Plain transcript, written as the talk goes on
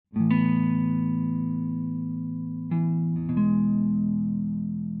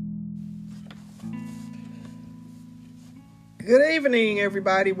Good evening,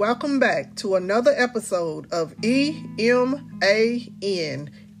 everybody. Welcome back to another episode of EMAN,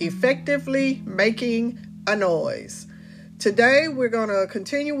 Effectively Making a Noise. Today, we're going to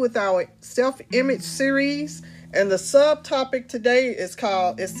continue with our self-image series, and the subtopic today is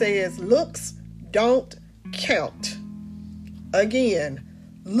called, it says, Looks Don't Count. Again,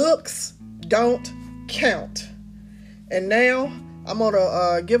 looks don't count. And now, I'm going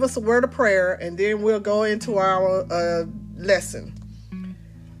to give us a word of prayer, and then we'll go into our lesson.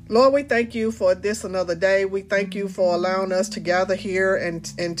 Lord, we thank you for this another day. We thank you for allowing us to gather here and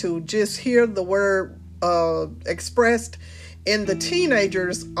to just hear the word expressed in the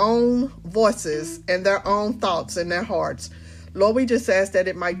teenagers' own voices and their own thoughts in their hearts. Lord, we just ask that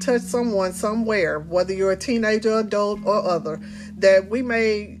it might touch someone somewhere, whether you're a teenager, adult, or other, that we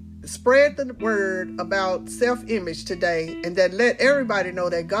may spread the word about self-image today, and that let everybody know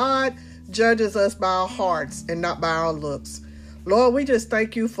that God judges us by our hearts and not by our looks. Lord, we just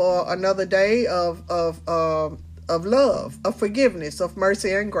thank you for another day of love, of forgiveness, of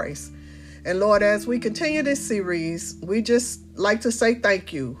mercy and grace. And Lord, as we continue this series, we just like to say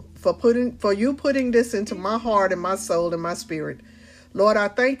thank you for you putting this into my heart and my soul and my spirit. Lord, I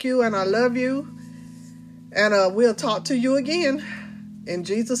thank you and I love you. And we'll talk to you again. In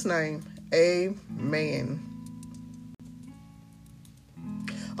Jesus' name, amen.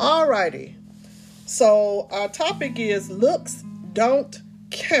 Alrighty, so our topic is looks don't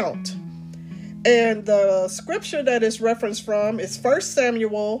count. And the scripture that is referenced from is 1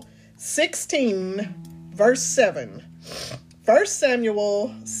 Samuel 16, verse 7. 1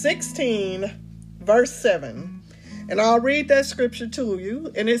 Samuel 16, verse 7. And I'll read that scripture to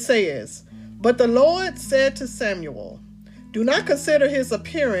you, and it says, But the Lord said to Samuel, Do not consider his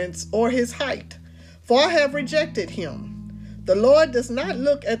appearance or his height, for I have rejected him. The Lord does not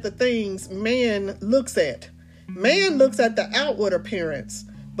look at the things man looks at. Man looks at the outward appearance,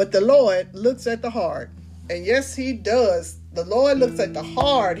 but the Lord looks at the heart. And yes, he does. The Lord looks at the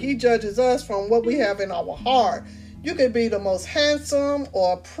heart. He judges us from what we have in our heart. You could be the most handsome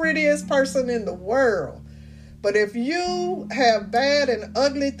or prettiest person in the world, but if you have bad and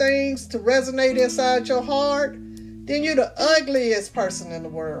ugly things to resonate inside your heart, then you're the ugliest person in the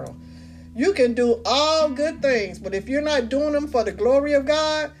world. You can do all good things, but if you're not doing them for the glory of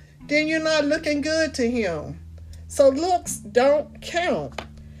God, then you're not looking good to him. So looks don't count.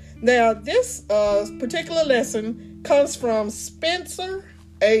 Now, this particular lesson comes from Spencer,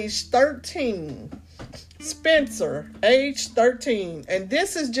 age 13. Spencer, age 13. And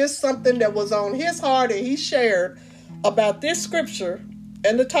this is just something that was on his heart, and he shared about this scripture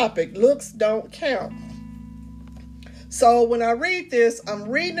and the topic, looks don't count. So when I read this, I'm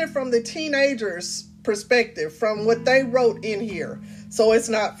reading it from the teenagers' perspective, from what they wrote in here. So it's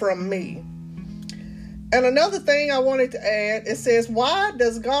not from me. And another thing I wanted to add, it says, why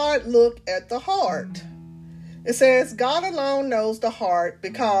does God look at the heart? It says, God alone knows the heart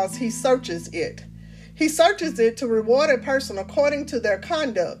because he searches it. He searches it to reward a person according to their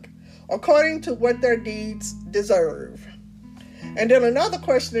conduct, according to what their deeds deserve. And then another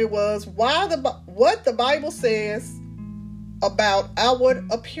question was, what the Bible says about outward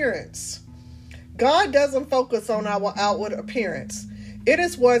appearance. God doesn't focus on our outward appearance. It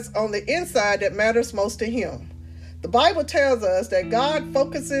is what's on the inside that matters most to him. The Bible tells us that God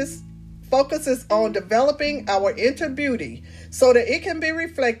focuses on developing our inner beauty so that it can be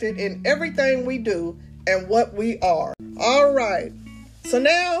reflected in everything we do and what we are. All right. So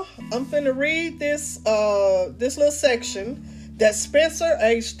now I'm finna read this little section that Spencer,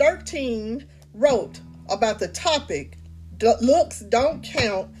 age 13, wrote about the topic, looks don't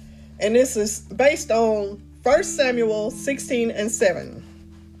count, and this is based on 1 Samuel 16 and 7.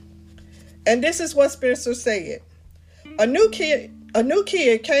 And this is what Spencer said. A new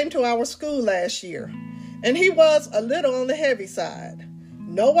kid came to our school last year, and he was a little on the heavy side.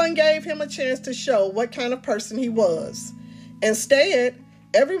 No one gave him a chance to show what kind of person he was. Instead,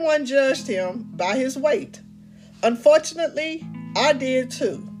 everyone judged him by his weight. Unfortunately, I did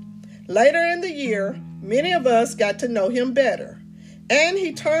too. Later in the year, many of us got to know him better, and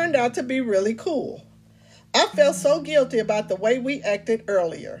he turned out to be really cool. I felt so guilty about the way we acted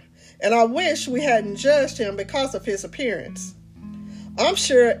earlier, and I wish we hadn't judged him because of his appearance. I'm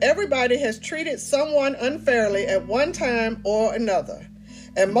sure everybody has treated someone unfairly at one time or another,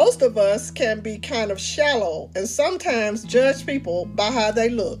 and most of us can be kind of shallow and sometimes judge people by how they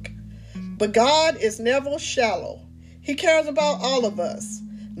look. But God is never shallow. He cares about all of us,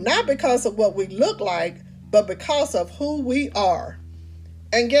 not because of what we look like, but because of who we are.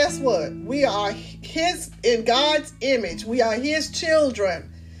 And guess what? We are in God's image. We are his children.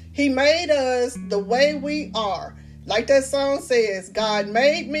 He made us the way we are. Like that song says, God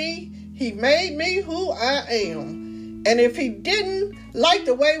made me. He made me who I am. And if he didn't like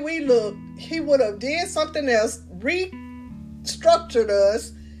the way we look, he would have did something else, restructured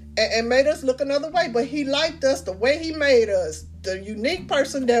us, and made us look another way. But he liked us the way he made us, the unique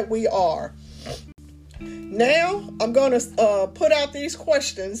person that we are. Now, I'm going to put out these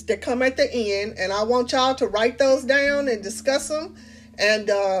questions that come at the end, and I want y'all to write those down and discuss them, and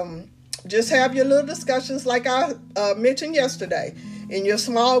just have your little discussions like I mentioned yesterday. In your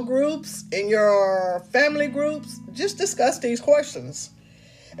small groups, in your family groups, just discuss these questions.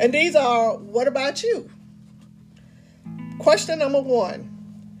 And these are, what about you? Question number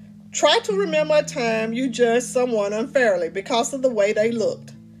 1. Try to remember a time you judged someone unfairly because of the way they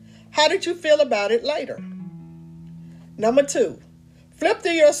looked. How did you feel about it later? Number 2. Flip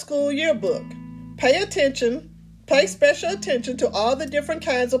through your school yearbook. Pay special attention to all the different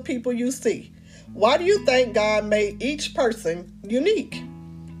kinds of people you see. Why do you think God made each person unique?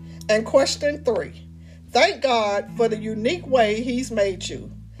 And question 3. Thank God for the unique way he's made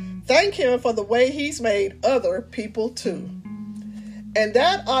you. Thank him for the way he's made other people too. And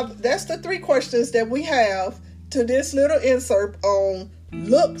that's the 3 questions that we have to this little insert on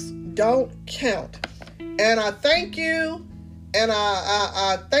looks don't count. And I thank you, and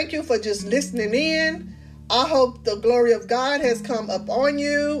I thank you for just listening in. I hope the glory of God has come up on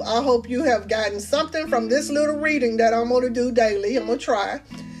you. I hope you have gotten something from this little reading that I'm going to do daily. I'm going to try.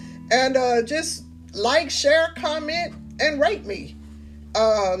 And just like, share, comment, and rate me.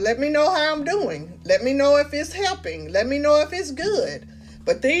 Let me know how I'm doing. Let me know if it's helping. Let me know if it's good.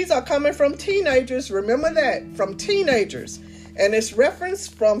 But these are coming from teenagers. Remember that, from teenagers. And it's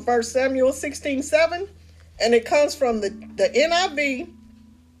referenced from 1 Samuel 16:7. And it comes from the NIV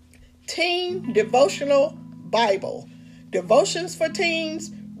Teen Devotional Bible. Devotions for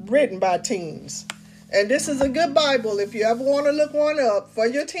teens, written by teens. And this is a good Bible. If you ever want to look one up for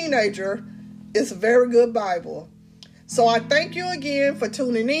your teenager, it's a very good Bible. So I thank you again for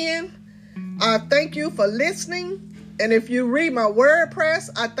tuning in. I thank you for listening. And if you read my WordPress,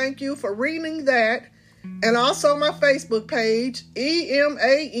 I thank you for reading that. And also my Facebook page,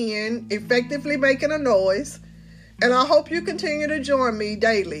 EMAN, Effectively Making a Noise. And I hope you continue to join me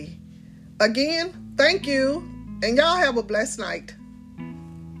daily. Again, thank you, and y'all have a blessed night.